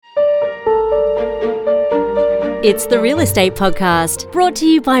It's the Real Estate Podcast, brought to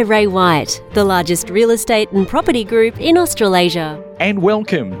you by Ray White, the largest real estate and property group in Australasia. And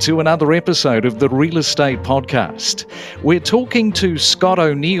welcome to another episode of the Real Estate Podcast. We're talking to Scott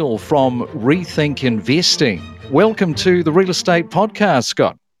O'Neill from Rethink Investing. Welcome to the Real Estate Podcast,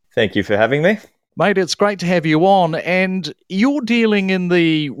 Scott. Thank you for having me. Mate, it's great to have you on. And you're dealing in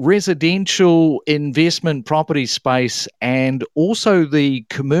the residential investment property space and also the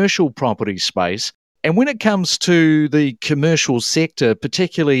commercial property space. And when it comes to the commercial sector,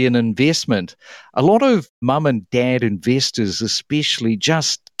 particularly in investment, a lot of mum and dad investors especially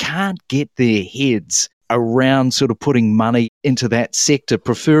just can't get their heads around sort of putting money into that sector,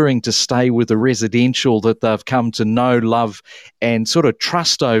 preferring to stay with the residential that they've come to know, love, and sort of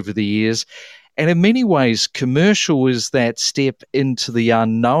trust over the years. And in many ways, commercial is that step into the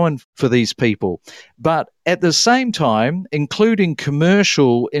unknown for these people. But at the same time, including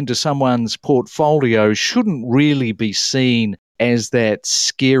commercial into someone's portfolio shouldn't really be seen as that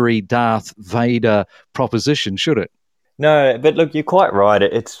scary Darth Vader proposition, should it? No, but look, you're quite right.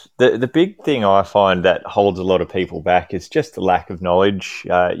 It's the big thing I find that holds a lot of people back is just the lack of knowledge.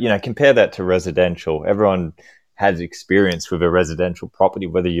 Compare that to residential. Everyone has experience with a residential property,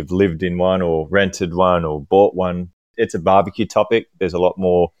 whether you've lived in one or rented one or bought one. It's a barbecue topic. There's a lot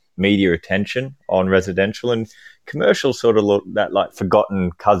more media attention on residential, and commercial sort of look that like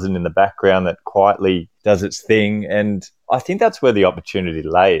forgotten cousin in the background that quietly does its thing. And I think that's where the opportunity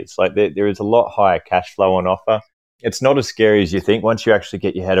lays. Like there is a lot higher cash flow on offer. It's not as scary as you think once you actually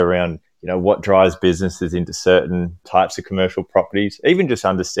get your head around, what drives businesses into certain types of commercial properties, even just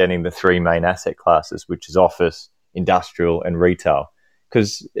understanding the three main asset classes, which is office, industrial, and retail.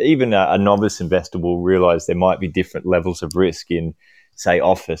 Because even a novice investor will realize there might be different levels of risk in, say,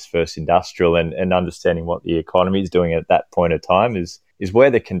 office versus industrial, and understanding what the economy is doing at that point of time is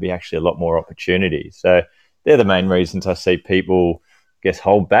where there can be actually a lot more opportunity. So they're the main reasons I see people,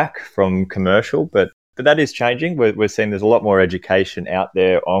 hold back from commercial, but that is changing. We're seeing there's a lot more education out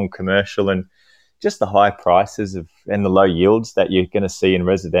there on commercial, and just the high prices and the low yields that you're going to see in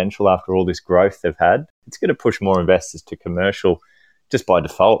residential after all this growth they've had. It's going to push more investors to commercial just by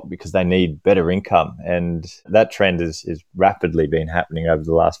default because they need better income. And that trend is rapidly been happening over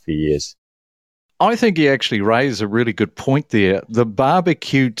the last few years. I think you actually raise a really good point there. The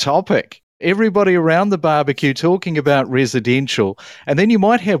barbecue topic. Everybody around the barbecue talking about residential. And then you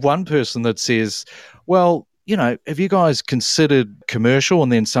might have one person that says, well, have you guys considered commercial?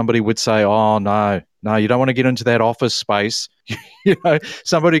 And then somebody would say, oh, no, you don't want to get into that office space.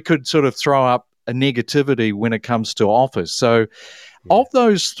 Somebody could sort of throw up a negativity when it comes to office. So of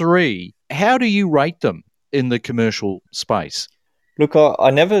those three, how do you rate them in the commercial space? Look, I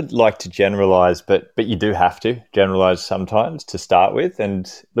never like to generalize, but you do have to generalize sometimes to start with.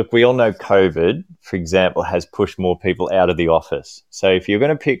 And look, we all know COVID, for example, has pushed more people out of the office. So if you're going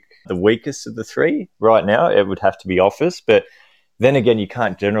to pick the weakest of the three right now, it would have to be office. But then again, you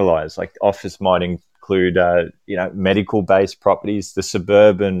can't generalize. Like office might include, medical-based properties, the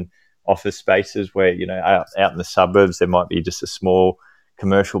suburban office spaces where, out in the suburbs, there might be just a small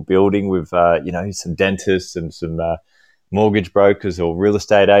commercial building with, some dentists and some mortgage brokers or real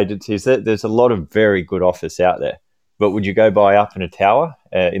estate agencies. There's a lot of very good office out there. But would you go buy up in a tower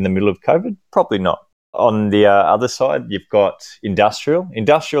in the middle of COVID? Probably not. On the other side, you've got industrial.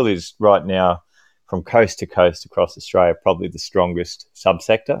 Industrial is right now, from coast to coast across Australia, probably the strongest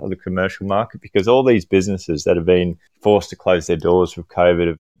subsector of the commercial market because all these businesses that have been forced to close their doors with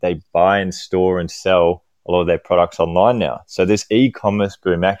COVID, they buy and store and sell a lot of their products online now. So this e-commerce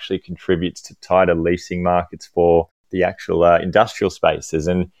boom actually contributes to tighter leasing markets for the actual industrial spaces.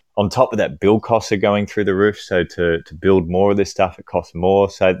 And on top of that, build costs are going through the roof. So to build more of this stuff, it costs more.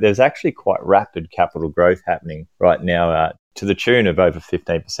 So there's actually quite rapid capital growth happening right now to the tune of over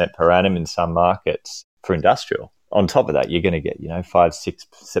 15% per annum in some markets for industrial. On top of that, you're going to get,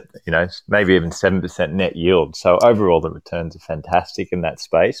 5-6%, maybe even 7% net yield. So overall, the returns are fantastic in that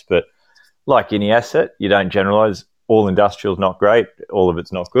space. But like any asset, you don't generalize. All industrial is not great. All of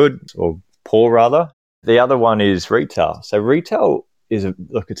it's not good or poor, rather. The other one is retail. So retail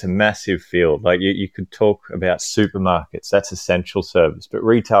it's a massive field. Like you could talk about supermarkets, that's essential service, but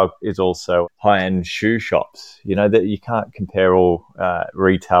retail is also high-end shoe shops. That you can't compare all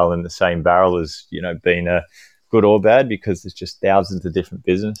retail in the same barrel as, being a good or bad because there's just thousands of different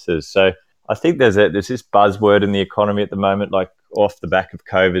businesses. So I think there's this buzzword in the economy at the moment, like off the back of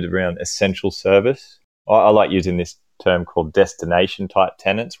COVID around essential service. I like using this term called destination type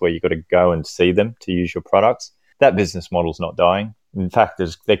tenants where you've got to go and see them to use your products. That business model's not dying. In fact,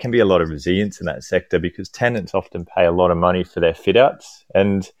 there can be a lot of resilience in that sector because tenants often pay a lot of money for their fit outs.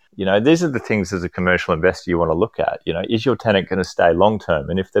 And These are the things as a commercial investor you want to look at. Is your tenant going to stay long term?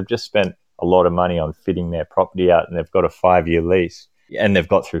 And if they've just spent a lot of money on fitting their property out and they've got a 5-year lease and they've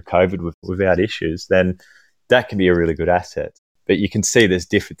got through COVID without issues, then that can be a really good asset. But you can see there's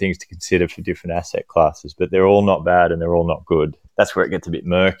different things to consider for different asset classes, but they're all not bad and they're all not good. That's where it gets a bit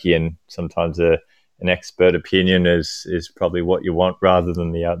murky, and sometimes an expert opinion is probably what you want rather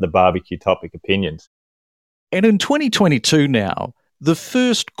than the barbecue topic opinions. And in 2022 now, the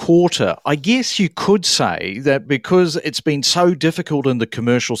first quarter, I guess you could say that because it's been so difficult in the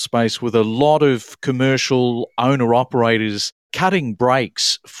commercial space with a lot of commercial owner-operators cutting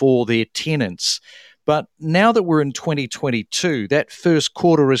breaks for their tenants. But now that we're in 2022, that first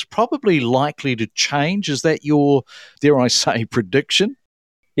quarter is probably likely to change. Is that your, dare I say, prediction?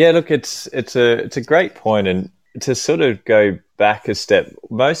 Yeah, look, it's a great point, and to sort of go back a step,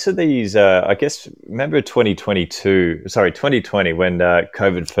 most of these, I guess, remember 2020 when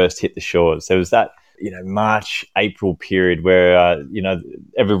COVID first hit the shores. There was that, March, April period where,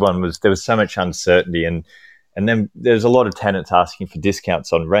 there was so much uncertainty, and then there's a lot of tenants asking for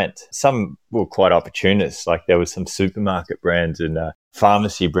discounts on rent. Some were quite opportunists, like there was some supermarket brands and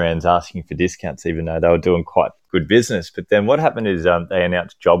pharmacy brands asking for discounts, even though they were doing quite good business. But then what happened is they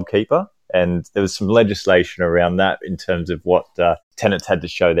announced JobKeeper, and there was some legislation around that in terms of what tenants had to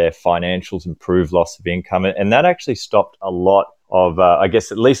show their financials and prove loss of income. And that actually stopped a lot of, I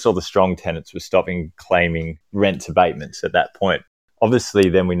guess at least all the strong tenants were stopping claiming rent abatements at that point. Obviously,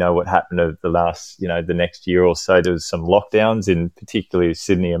 then we know what happened over the last, the next year or so. There was some lockdowns in particularly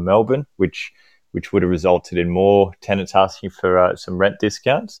Sydney and Melbourne, which would have resulted in more tenants asking for some rent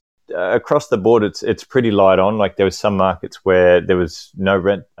discounts. Across the board, it's pretty light on. Like there was some markets where there was no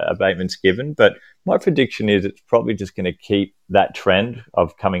rent abatements given, but my prediction is it's probably just going to keep that trend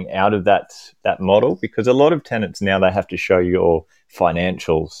of coming out of that model, because a lot of tenants now, they have to show your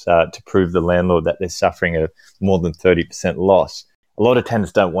financials to prove the landlord that they're suffering a more than 30% loss. A lot of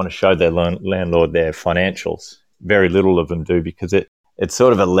tenants don't want to show their landlord their financials. Very little of them do, because it's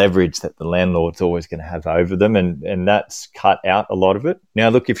sort of a leverage that the landlord's always going to have over them, and that's cut out a lot of it. Now,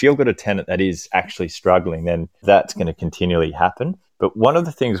 look, if you've got a tenant that is actually struggling, then that's going to continually happen. But one of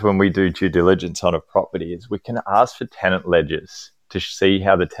the things when we do due diligence on a property is we can ask for tenant ledgers to see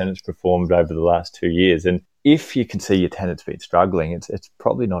how the tenant's performed over the last 2 years. And if you can see your tenant's been struggling, it's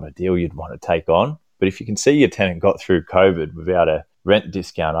probably not a deal you'd want to take on. But if you can see your tenant got through COVID without a rent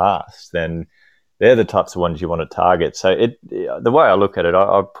discount asked, then they're the types of ones you want to target. So the way I look at it,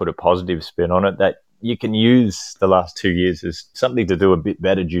 I put a positive spin on it, that you can use the last 2 years as something to do a bit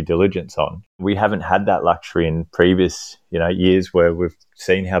better due diligence on. We haven't had that luxury in previous, years where we've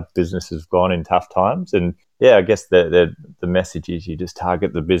seen how businesses have gone in tough times. And yeah, I guess the message is you just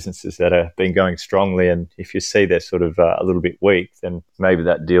target the businesses that have been going strongly. And if you see they're sort of a little bit weak, then maybe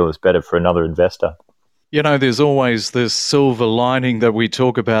that deal is better for another investor. There's always this silver lining that we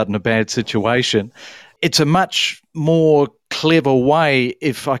talk about in a bad situation. It's a much more clever way,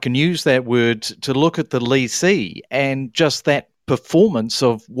 if I can use that word, to look at the leasee and just that performance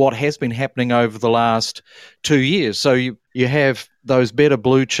of what has been happening over the last 2 years. So you have those better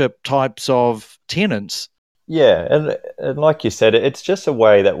blue chip types of tenants. Yeah, and like you said, it's just a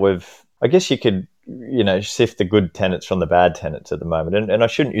way that I guess you could, sift the good tenants from the bad tenants at the moment. And I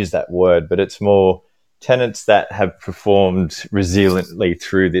shouldn't use that word, but it's more tenants that have performed resiliently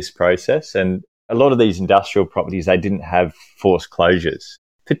through this process. And a lot of these industrial properties, they didn't have forced closures,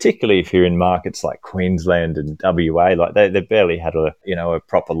 particularly if you're in markets like Queensland and WA. Like they barely had a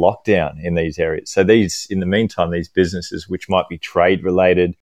proper lockdown in these areas. So in the meantime, these businesses, which might be trade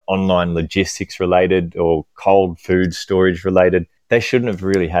related, online logistics related, or cold food storage related, they shouldn't have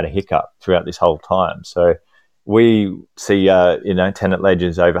really had a hiccup throughout this whole time. So we see, tenant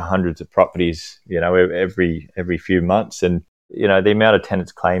ledgers over hundreds of properties, every few months. And, the amount of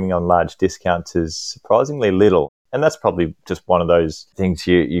tenants claiming on large discounts is surprisingly little. And that's probably just one of those things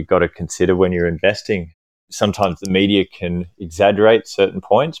you've got to consider when you're investing. Sometimes the media can exaggerate certain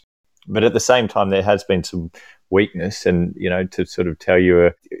points, but at the same time, there has been some weakness. And, to sort of tell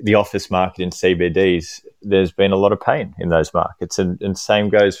you the office market in CBDs, there's been a lot of pain in those markets. And same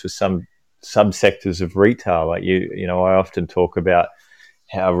goes for some subsectors of retail. Like I often talk about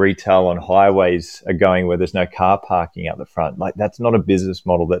how retail on highways are going where there's no car parking out the front. Like that's not a business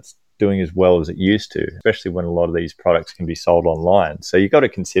model that's doing as well as it used to, especially when a lot of these products can be sold online. So you've got to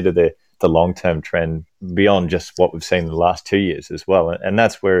consider the long-term trend beyond just what we've seen in the last 2 years as well. And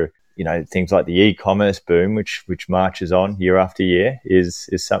that's where, things like the e-commerce boom, which marches on year after year, is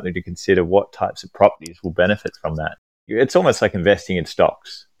something to consider. What types of properties will benefit from that? It's almost like investing in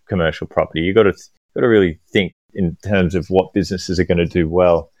stocks, commercial property. You've got to really think in terms of what businesses are going to do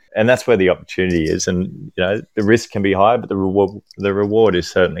well. And that's where the opportunity is. And, the risk can be higher, but the reward is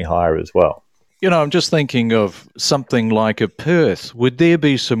certainly higher as well. I'm just thinking of something like a Perth. Would there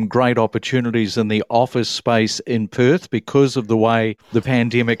be some great opportunities in the office space in Perth because of the way the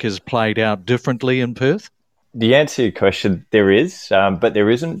pandemic has played out differently in Perth? The answer to your question, there is, but there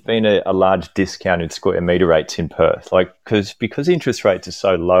isn't been a large discount in square metre rates in Perth. Because interest rates are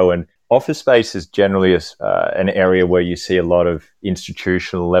so low, and office space is generally an area where you see a lot of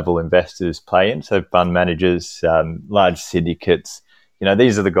institutional level investors play in. So fund managers, large syndicates,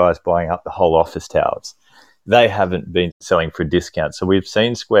 these are the guys buying up the whole office towers. They haven't been selling for a discount. So we've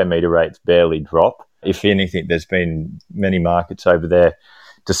seen square metre rates barely drop. If anything, there's been many markets over there,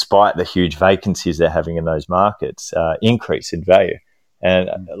 despite the huge vacancies they're having in those markets, increase in value. And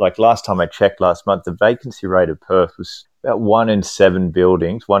last time I checked last month, the vacancy rate of Perth was about 1 in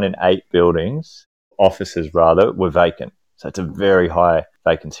 8 buildings, offices rather, were vacant. So it's a very high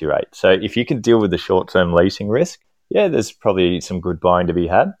vacancy rate. So if you can deal with the short-term leasing risk, yeah, there's probably some good buying to be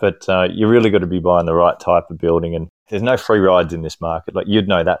had, but you really got to be buying the right type of building. And there's no free rides in this market. You'd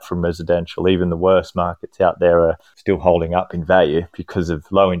know that from residential. Even the worst markets out there are still holding up in value because of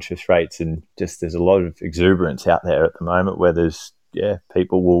low interest rates, and just there's a lot of exuberance out there at the moment where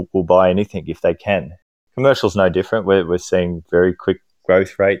people will buy anything if they can. Commercial's no different. We're seeing very quick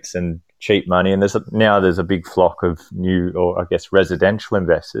growth rates and cheap money, and there's a big flock of new, or I guess residential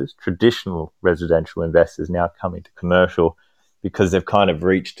investors, traditional residential investors now coming to commercial because they've kind of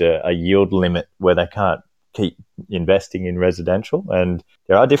reached a yield limit where they can't keep investing in residential. And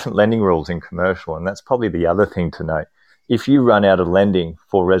there are different lending rules in commercial, and that's probably the other thing to note. If you run out of lending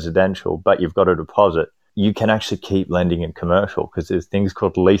for residential but you've got a deposit, you can actually keep lending in commercial because there's things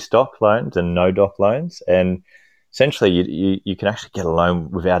called lease doc loans and no doc loans, and essentially you can actually get a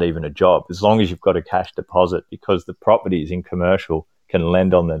loan without even a job as long as you've got a cash deposit, because the properties in commercial can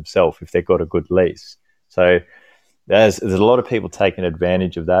lend on themselves if they've got a good lease. So there's a lot of people taking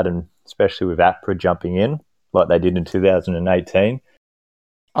advantage of that, and especially with APRA jumping in like they did in 2018.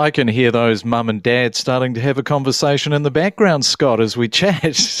 I can hear those mum and dad starting to have a conversation in the background, Scott, as we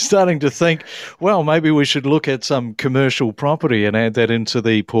chat, starting to think, well, maybe we should look at some commercial property and add that into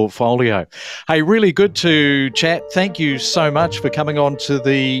the portfolio. Hey, really good to chat. Thank you so much for coming on to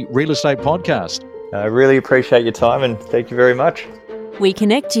the Real Estate Podcast. I really appreciate your time, and thank you very much. We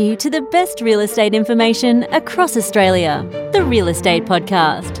connect you to the best real estate information across Australia. The Real Estate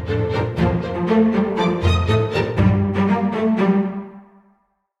Podcast.